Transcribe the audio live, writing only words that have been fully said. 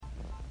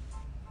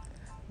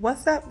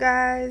What's up,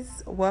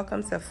 guys?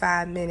 Welcome to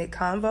 5 Minute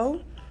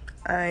Convo.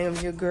 I am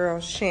your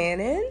girl,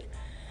 Shannon.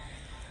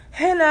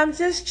 And I'm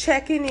just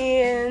checking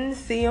in,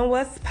 seeing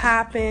what's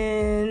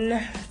popping.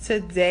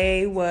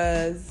 Today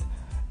was,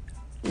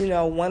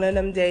 one of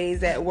them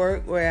days at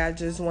work where I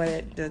just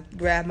wanted to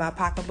grab my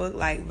pocketbook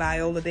like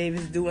Viola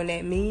Davis doing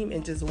that meme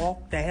and just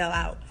walk the hell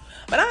out.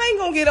 But I ain't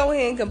gonna get over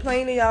here and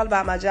complain to y'all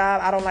about my job.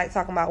 I don't like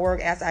talking about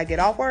work after I get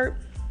off work.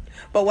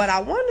 But what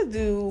I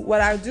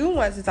do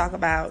want to talk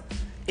about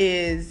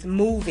is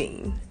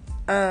moving.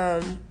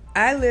 I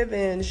live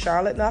in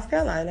Charlotte, North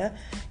Carolina,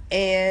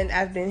 and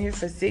I've been here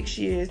for 6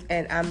 years,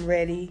 and I'm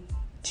ready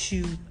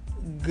to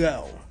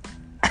go.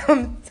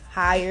 I'm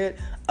tired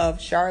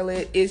of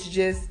Charlotte. It's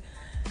just,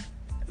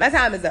 my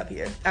time is up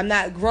here. I'm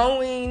not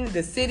growing.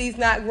 The city's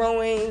not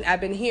growing.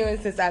 I've been hearing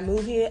since I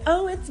moved here,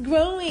 oh, it's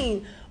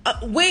growing.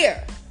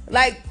 Where?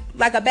 Like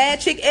a bad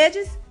chick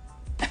edges?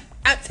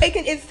 I'm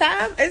taking it's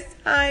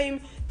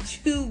time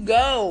to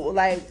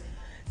go.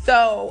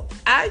 So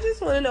I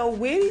just want to know,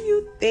 where do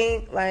you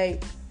think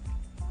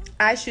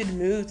I should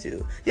move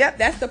to? Yep,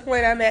 that's the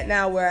point I'm at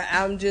now, where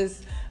I'm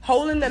just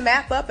holding the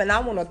map up and I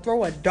want to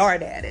throw a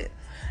dart at it.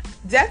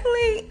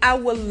 Definitely, I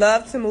would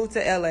love to move to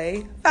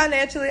LA.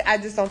 Financially, I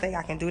just don't think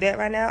I can do that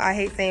right now. I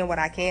hate saying what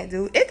I can't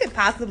do. It could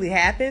possibly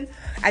happen.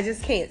 I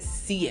just can't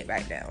see it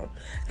right now.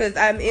 Because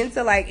I'm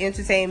into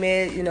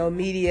entertainment,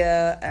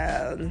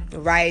 media,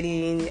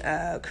 writing,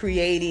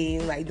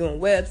 creating, doing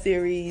web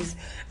series,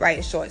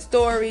 writing short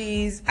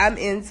stories. I'm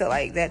into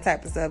that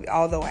type of stuff,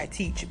 although I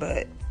teach,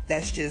 but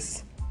that's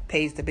just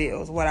pays the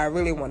bills. What I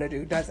really want to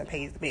do doesn't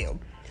pay the bill.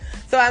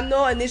 So I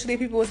know initially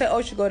people would say, oh,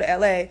 you should go to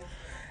LA.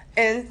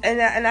 And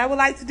I would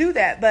like to do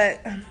that, but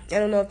I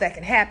don't know if that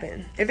can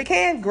happen. If it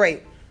can,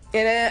 great.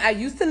 And I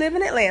used to live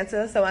in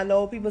Atlanta, so I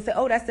know people say,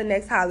 oh, that's the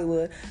next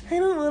Hollywood. I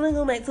don't want to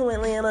go back to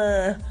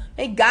Atlanta.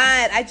 Thank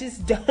God, I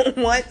just don't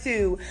want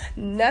to.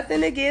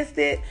 Nothing against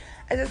it.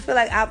 I just feel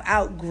like I've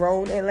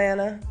outgrown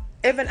Atlanta.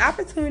 If an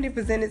opportunity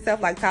presented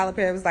itself, like Tyler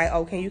Perry was like,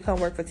 oh, can you come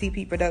work for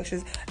TP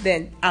Productions?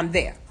 Then I'm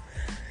there.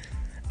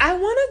 I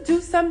want to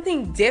do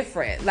something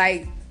different,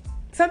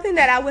 something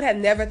that I would have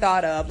never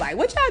thought of.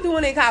 What y'all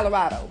doing in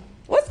Colorado?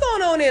 What's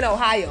going on in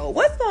Ohio?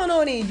 What's going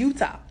on in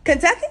Utah?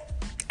 Kentucky?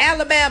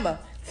 Alabama?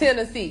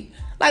 Tennessee?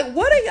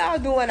 What are y'all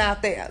doing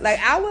out there?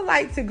 I would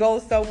like to go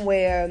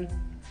somewhere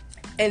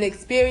and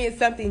experience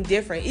something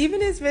different,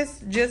 even if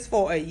it's just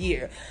for a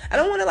year. I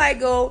don't want to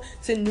go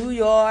to New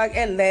York,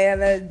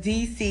 Atlanta,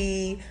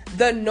 DC,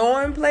 the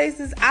norm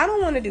places. I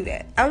don't want to do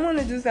that. I want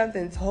to do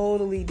something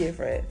totally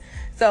different.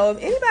 So if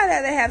anybody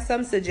out there have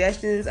some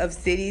suggestions of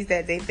cities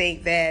that they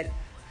think that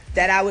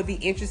I would be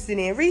interested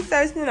in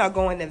researching or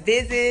going to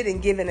visit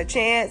and giving a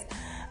chance,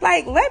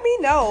 let me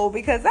know,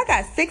 because I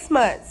got 6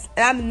 months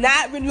and I'm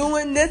not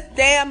renewing this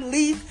damn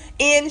lease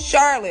in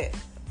Charlotte.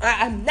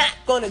 I'm not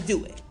going to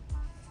do it.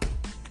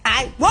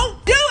 I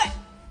won't do it.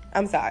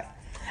 I'm sorry.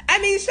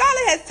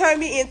 Charlotte has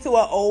turned me into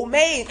an old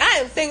maid. I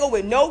am single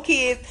with no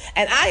kids,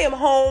 and I am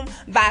home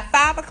by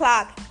 5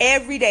 o'clock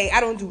every day.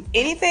 I don't do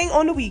anything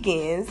on the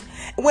weekends.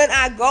 When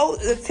I go,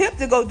 attempt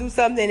to go do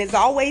something, it's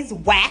always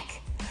whack.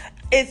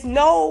 It's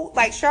no,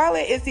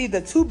 Charlotte is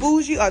either too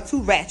bougie or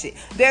too ratchet.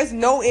 There's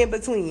no in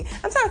between.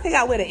 I'm trying to figure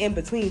out where the in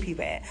between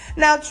people at.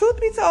 Now, truth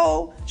be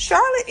told,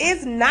 Charlotte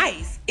is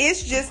nice.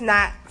 It's just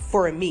not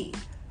for me.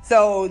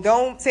 So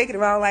don't take it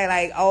around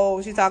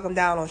oh, she's talking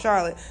down on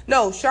Charlotte.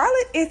 No,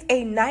 Charlotte is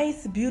a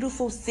nice,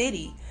 beautiful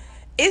city.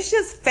 It's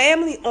just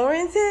family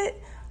oriented,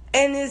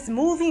 and it's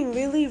moving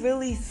really,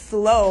 really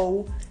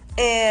slow,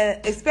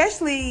 and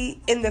especially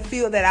in the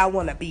field that I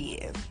want to be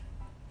in.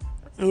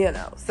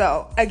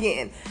 So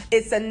again,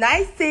 it's a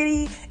nice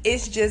city.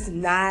 It's just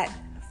not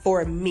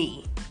for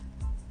me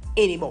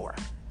anymore.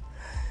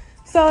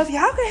 So if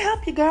y'all can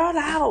help your girl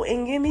out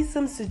and give me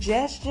some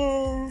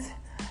suggestions,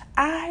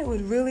 I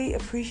would really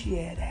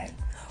appreciate that.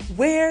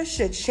 Where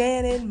should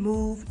Shannon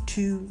move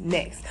to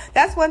next?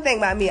 That's one thing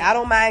about me. I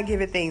don't mind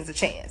giving things a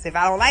chance. If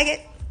I don't like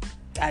it,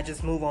 I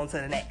just move on to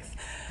the next.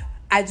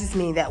 I just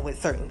mean that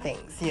with certain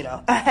things,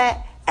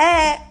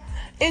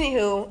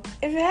 Anywho,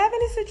 if you have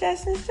any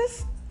suggestions,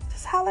 just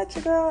holler at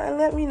your girl and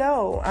let me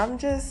know. I'm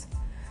just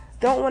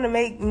don't want to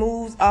make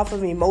moves off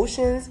of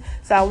emotions.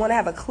 So I want to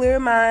have a clear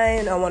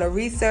mind. I want to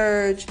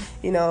research,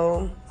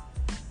 and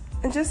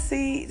just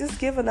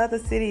give another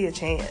city a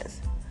chance.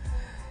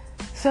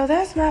 So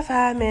that's my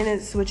 5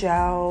 minutes with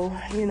y'all.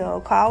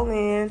 Call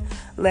in.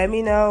 Let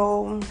me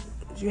know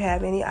if you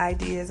have any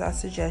ideas or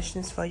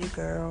suggestions for your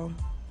girl.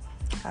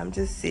 I'm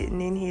just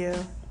sitting in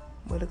here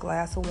with a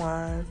glass of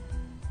wine.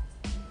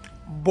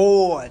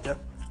 Bored.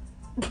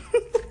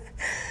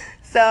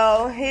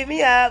 So hit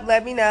me up,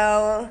 let me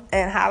know,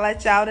 and holla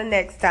at y'all the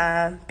next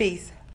time. Peace.